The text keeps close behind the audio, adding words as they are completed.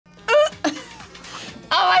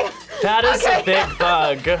That is a big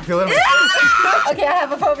bug. Okay, I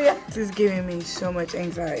have a phobia. This is giving me so much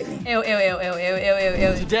anxiety. Ew, ew, ew, ew, ew, ew, ew,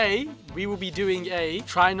 ew. Today, we will be doing a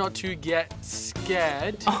try not to get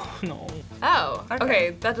scared. Oh, no. Oh,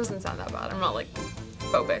 okay, that doesn't sound that bad. I'm not like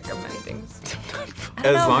phobic of many things.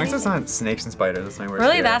 As long as it's not snakes and spiders, that's my worst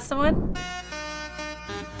Really, fear. that's the one?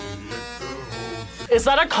 Is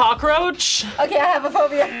that a cockroach? Okay, I have a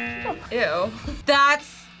phobia. Ew.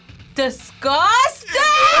 That's disgusting!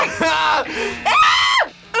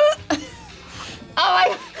 Oh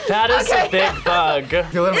my. That is a big bug.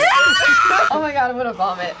 Oh my god, I'm gonna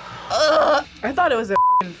vomit. I thought it was a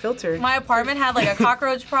filter. My apartment had like a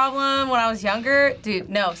cockroach problem when I was younger. Dude,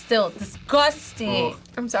 no, still disgusting.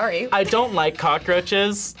 I'm sorry. I don't like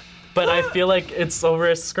cockroaches, but I feel like it's over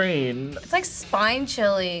a screen. It's like spine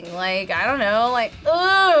chilling. Like, I don't know, like,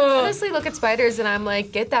 ugh. Honestly, look at spiders and I'm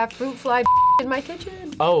like, get that fruit fly in my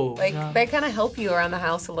kitchen. Oh, Like, yeah. they kind of help you around the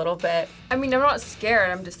house a little bit. I mean, I'm not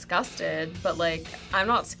scared, I'm disgusted, but like, I'm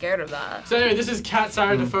not scared of that. So anyway, this is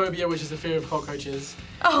Katsaridaphobia, which is the fear of cockroaches.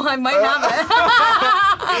 Oh, I might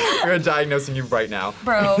have it. We're diagnosing you right now.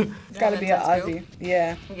 Bro. It's gotta be an Aussie.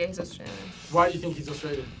 Yeah. Yeah, he's Australian. Why do you think he's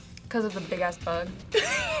Australian? Because of the big ass bug.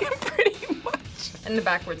 Pretty much. And the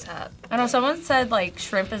backwards hat. I know someone said like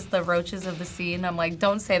shrimp is the roaches of the sea, and I'm like,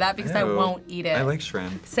 don't say that because I Ew. won't eat it. I like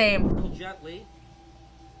shrimp. Same. Gently.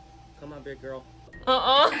 Come on, big girl.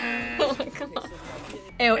 Oh my god.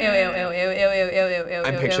 Ew, ew, ew, ew, ew, ew, ew, ew, ew,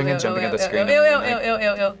 I'm ew, picturing ew, it jumping ew, at the ew, screen Ew, and ew, like- ew,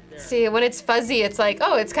 ew, ew, ew. See, when it's fuzzy, it's like,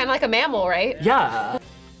 oh, it's kind of like a mammal, right? Yeah.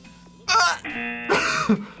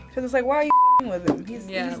 Because it's like, why are you with him? He's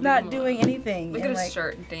leave not him doing anything. Look And at his like,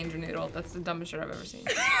 shirt, Danger Noodle. That's the dumbest shirt I've ever seen.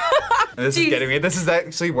 This is getting me. This is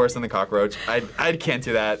actually worse than the cockroach. I can't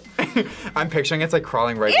do that. I'm picturing it's like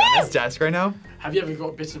crawling right down his desk right now. Have you ever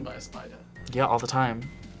got bitten by a spider? Yeah, all the time.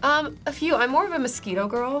 A few. I'm more of a mosquito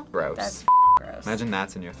girl. Gross. That's gross. Imagine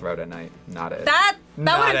gnats in your throat at night. Not it. That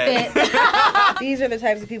Not would have bit. these are the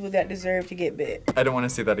types of people that deserve to get bit. I don't want to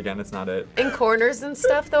see that again. It's not it. In corners and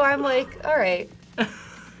stuff, though, I'm like, all right.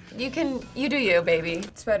 You do you, baby.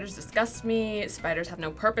 Spiders disgust me. Spiders have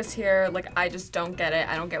no purpose here. Like, I just don't get it.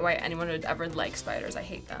 I don't get why anyone would ever like spiders. I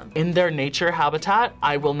hate them. In their nature habitat,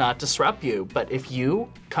 I will not disrupt you, but if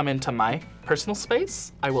you come into my personal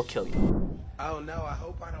space, I will kill you. Oh no, I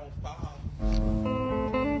hope I don't fall.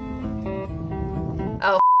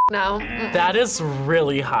 Oh, no. That is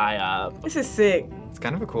really high up. This is sick. It's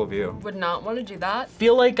kind of a cool view. Would not want to do that.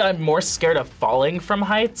 Feel like I'm more scared of falling from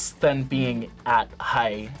heights than being at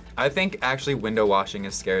high. I think actually window washing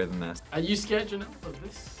is scarier than this. Are you scared, Janelle, of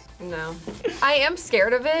this? No. I am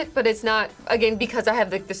scared of it, but it's not, again, because I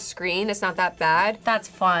have like the screen, it's not that bad. That's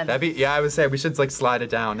fun. That'd be, yeah, I would say we should like slide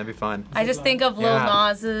it down. That'd be fun. I just think of Lil Yeah.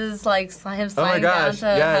 Nas's like him Oh my sliding gosh,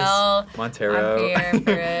 down to yes. hell. Montero. I'm here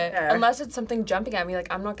for it. Unless it's something jumping at me,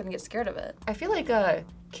 like, I'm not gonna get scared of it. I feel like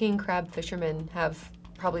king crab fishermen have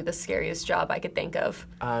probably the scariest job I could think of.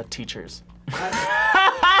 Teachers.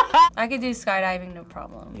 I could do skydiving, no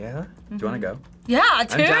problem. Yeah? Do you want to go? Yeah,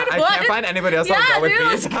 dude. I what? can't find anybody else that'll Yeah, go with dude, me.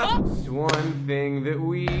 let's go. It's one thing that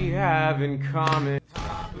we have in common.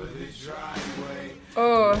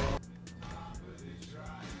 Oh.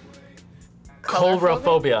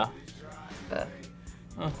 Cockroaphobia.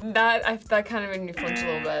 That kind of made me flinch a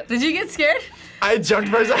little bit. Did you get scared? I jumped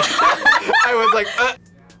for a second. I was like,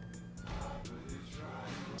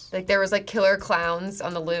 Like, there was like killer clowns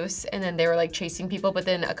on the loose, and then they were like chasing people, but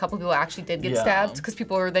then a couple people actually did get Yeah. stabbed because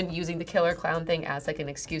people were then using the killer clown thing as like an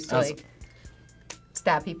excuse to like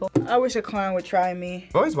stab people. I wish a clown would try me.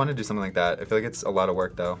 I've always wanted to do something like that. I feel like it's a lot of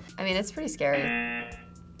work though. I mean, it's pretty scary.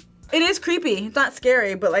 It is creepy. It's not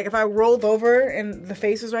scary, but like if I rolled over and the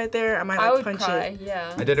face was right there, I might like I would punch cry, it.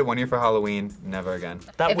 yeah. I did it one year for Halloween. Never again.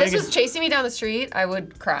 That If wig this was is chasing me down the street, I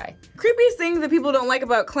would cry. Creepiest thing that people don't like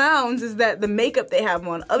about clowns is that the makeup they have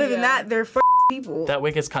on. Other than Yeah. that, they're people. that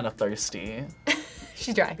wig is kind of thirsty.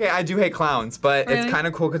 She's dry. Okay, I do hate clowns, but Really? it's kind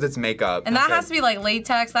of cool because it's makeup. And that has to be like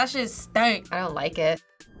latex. That shit stink. I don't like it.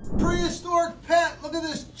 Prehistoric pet, look at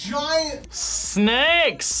this giant.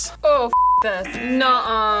 Snakes! Oh, this.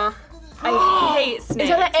 Nuh-uh. I hate snakes. Is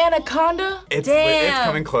that an anaconda? It's Damn.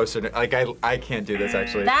 coming closer. Like I can't do this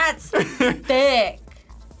actually. That's thick.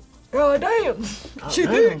 Oh damn! She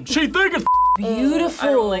think it's Beautiful.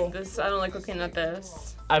 I don't like this. I don't like looking at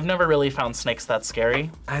this. I've never really found snakes that scary.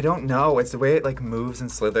 I don't know. It's the way it like moves and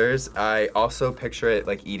slithers. I also picture it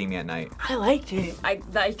like eating me at night. I liked it. I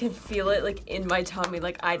can feel it like in my tummy.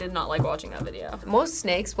 Like, I did not like watching that video. Most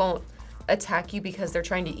snakes won't attack you because they're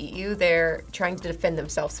trying to eat you. They're trying to defend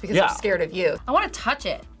themselves because Yeah. they're scared of you. I want to touch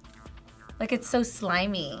it. Like it's so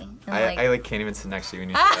slimy. And I like can't even sit next to you when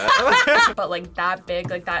you say that. But like that big,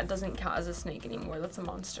 like that doesn't count as a snake anymore. That's a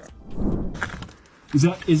monster.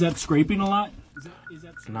 Is that scraping a lot? Is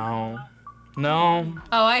that No. No.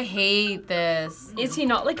 Oh, I hate this. Is he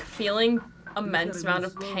not like feeling immense amount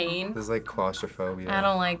of pain? This is like claustrophobia. I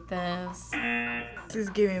don't like this. This is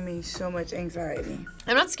giving me so much anxiety.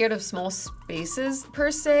 I'm not scared of small spaces per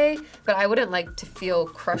se, but I wouldn't like to feel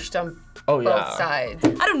crushed on both sides.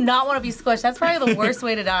 I do not want to be squished. That's probably the worst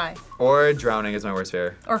way to die. Or drowning is my worst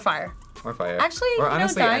fear. Or fire. Or fire. Actually, or you know,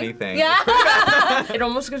 honestly dying. anything. Yeah. It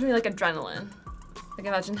almost gives me like adrenaline. Like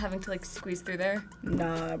imagine having to like squeeze through there.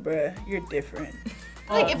 Nah, bruh, you're different.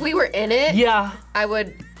 Like if we were in it, Yeah. I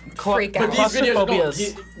would freak But out. these videos are not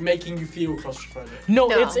Claustrophobias. making you feel claustrophobic. No,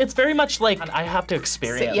 No. it's very much like I have to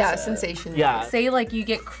experience Yeah, it. sensation. Yeah. Say like you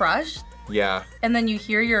get crushed Yeah. and then you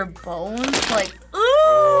hear your bones like,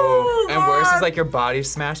 ooh. And worse is like your body's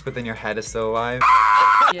smashed, but then your head is still alive.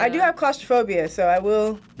 I do have claustrophobia, so I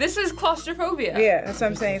will. This is claustrophobia. Yeah, that's what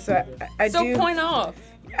I'm saying. So I So do. point off.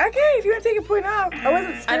 Okay, if you want to take a point off, I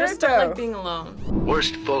wasn't I scared just don't though. like being alone.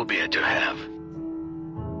 Worst phobia to have.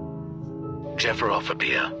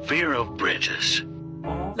 Gephyrophobia, fear of bridges.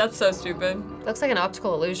 That's so stupid. Looks like an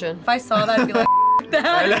optical illusion. If I saw that, I'd be like, that.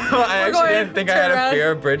 I know. I actually going didn't think I had to a run.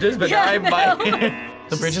 fear of bridges, but now I might.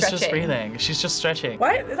 The bridge is just stretching. breathing. She's just stretching.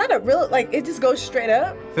 Why is that a real like? It just goes straight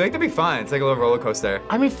up. I feel like that'd be fun. It's like a little roller coaster.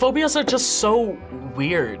 I mean, phobias are just so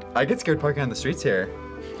weird. I get scared parking on the streets here.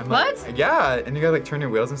 I'm What? Like, yeah, and you gotta like turn your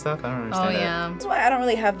wheels and stuff. I don't Oh understand yeah. That's why I don't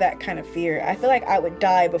really have that kind of fear. I feel like I would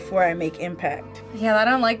die before I make impact. Yeah, I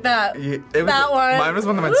don't like that. It was, That one. Mine was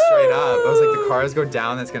one that went straight up. I was like, the cars go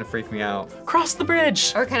down, that's gonna freak me out. Cross the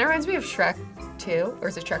bridge. Or it kind of reminds me of Shrek 2, or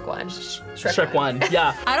is it Shrek 1? Shrek 1.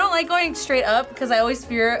 Yeah. I don't like going straight up because I always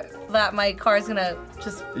fear that my car's gonna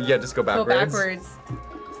just Yeah, just go go backwards. backwards.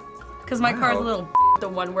 Because my car's a Wow. little. The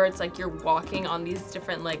one where it's like you're walking on these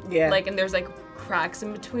different like and there's like cracks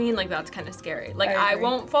in between, like that's kind of scary. Like I agree.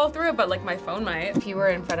 won't fall through it, but like my phone might. If you were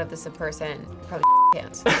in front of this in person, probably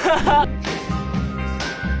pants.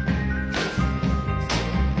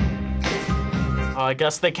 Oh, I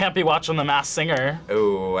guess they can't be watching The Masked Singer.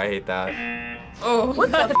 Oh, I hate that. Oh,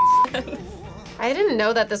 what the I didn't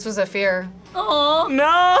know that this was a fear. Oh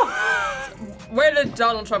No! Where did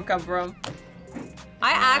Donald Trump come from?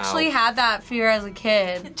 I actually had that fear as a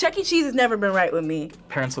kid. Chuck E. Cheese has never been right with me.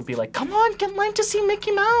 Parents would be like, come on, get in line to see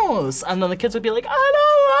Mickey Mouse. And then the kids would be like,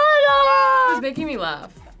 I It's don't making me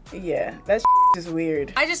laugh. Yeah, that's just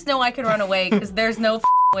weird. I just know I can run away because there's no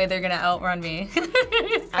way they're gonna outrun me.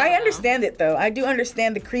 I understand it though. I do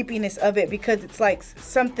understand the creepiness of it because it's like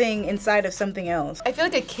something inside of something else. I feel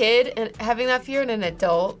like a kid and having that fear and an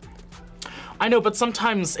adult. I know, but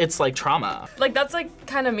sometimes it's like trauma. Like that's like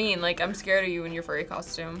kind of mean. Like I'm scared of you in your furry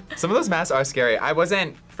costume. Some of those masks are scary. I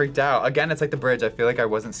wasn't freaked out. Again, it's like the bridge. I feel like I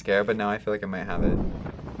wasn't scared, but now I feel like I might have it.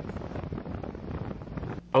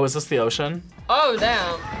 Oh, is this the ocean? Oh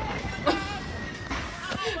damn.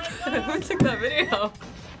 Who took that video?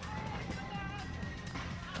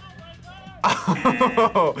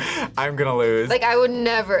 Oh, I'm gonna lose. Like I would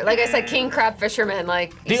never, like I said, king crab fisherman,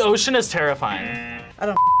 like. The ocean is terrifying. I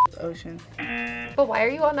don't the ocean. But why are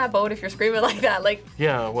you on that boat if you're screaming like that? Like.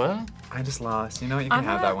 Yeah, what? I just lost. You know what? You can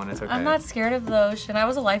have that one. It's okay. I'm not scared of the ocean. I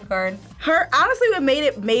was a lifeguard. Honestly, what made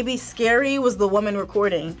it maybe scary was the woman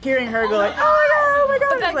recording. Hearing her go like, oh my god,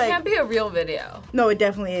 But that it's like, can't be a real video. no, it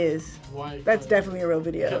definitely is. Why? That's definitely a real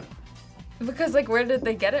video. Because like where did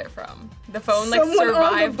they get it from? The phone like Someone on the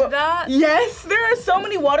survived bo- that? Yes, there are so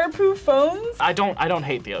many waterproof phones. I don't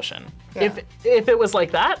hate the ocean. Yeah. If it was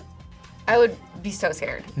like that, I would be so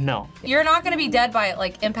scared. no. You're not gonna be dead by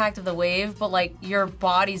like impact of the wave, but like your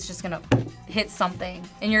body's just gonna hit something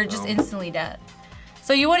and you're just instantly dead.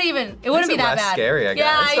 So you wouldn't even, it wouldn't be Makes it that less bad. scary, I Yeah,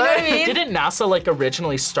 guess. you know what I mean? Didn't NASA like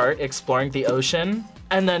originally start exploring the ocean?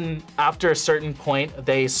 And then after a certain point,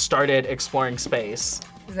 they started exploring space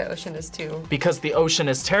The ocean is too. because the ocean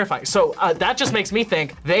is terrifying. So that just makes me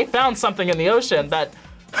think they found something in the ocean that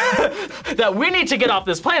that we need to get off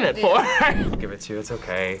this planet for. I'll give it to you. It's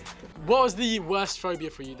okay. What was the worst phobia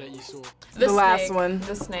for you that you saw? The last one.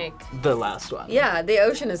 The snake. The last one. Yeah, the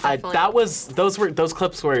ocean is definitely. Those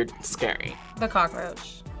clips were scary. The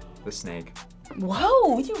cockroach. The snake.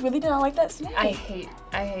 Whoa, you really did not like that snake? I hate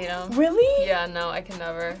them. Really? Yeah, no, I can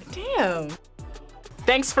never. Damn.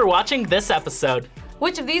 Thanks for watching this episode.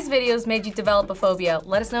 Which of these videos made you develop a phobia?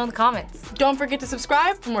 Let us know in the comments. Don't forget to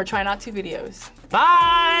subscribe for more Try Not To videos.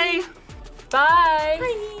 Bye!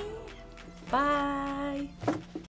 Bye. Bye.